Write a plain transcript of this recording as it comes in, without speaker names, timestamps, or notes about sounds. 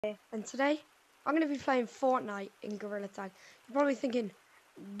And today, I'm going to be playing Fortnite in Gorilla Tag. You're probably thinking,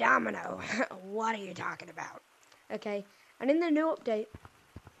 Domino, what are you talking about? Okay, and in the new update,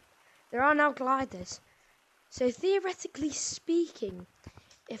 there are now gliders. So theoretically speaking,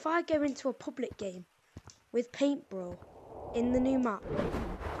 if I go into a public game with paintball in the new map,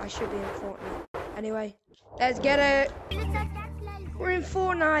 I should be in Fortnite. Anyway, let's get it. We're in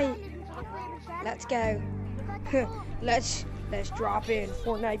Fortnite. Let's go. Let's drop in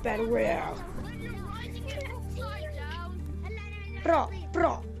Fortnite Battle Royale. Bro.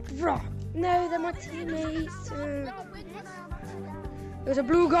 No, they're my teammates. There's a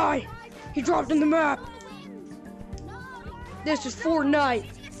blue guy. He dropped on the map. This is Fortnite.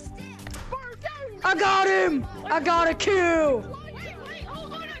 I got him. I got a kill.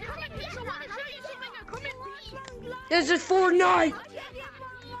 This is Fortnite.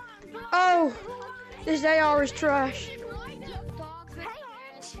 Oh, this AR is trash.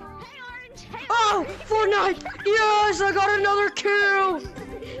 Oh, Fortnite! Yes, I got another kill!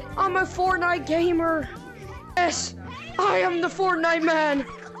 I'm a Fortnite gamer. Yes, I am the Fortnite man.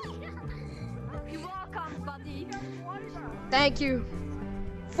 You're welcome, buddy. Thank you.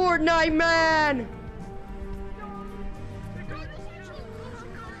 Fortnite man!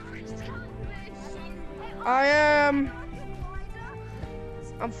 I'm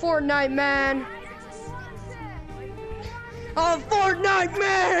Fortnite man. I'm Fortnite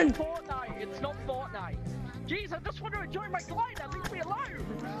man! Fortnite, it's not Fortnite. Jeez, I just want to enjoy my glider, leave me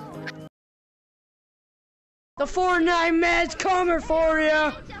alone! The Fortnite man's coming for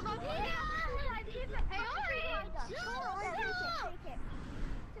you!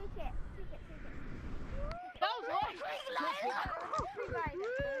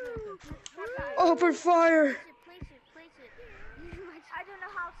 Open fire! I don't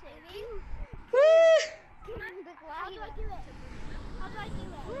know how to. Woo! How do I do it? How do I do it?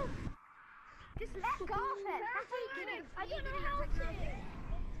 Just let go of it. That's how you do it. I don't know how to.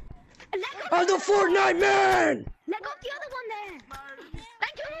 Let go. I'm the Fortnite man! Let go of the other one there.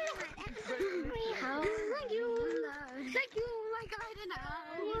 Thank you. Thank you. Thank you. My glider now.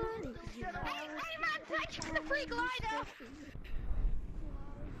 Hey man, thank you for the free glider.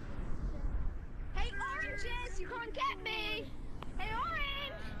 Hey oranges, you can't get me. Hey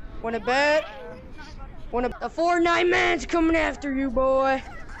orange. Wanna bet? The Fortnite man's coming after you, boy.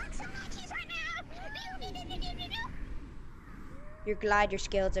 Your glider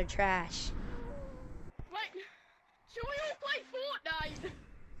skills are trash. Wait, should we all play Fortnite?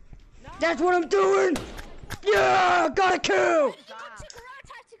 That's what I'm doing! Yeah! Got a kill! To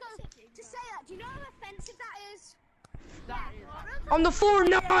say that, do you know how offensive that is? I'm the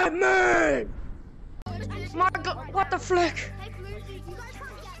Fortnite man! My God, what the flick?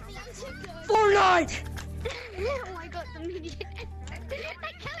 Fortnite! Oh my God, the mini game. They're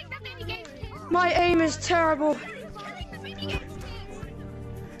killing the mini game team. My aim is terrible. Killing the mini game team.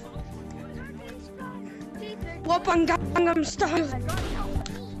 Whoop on Gangnam Style.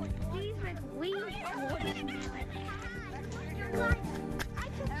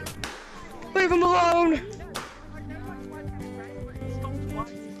 Leave him alone.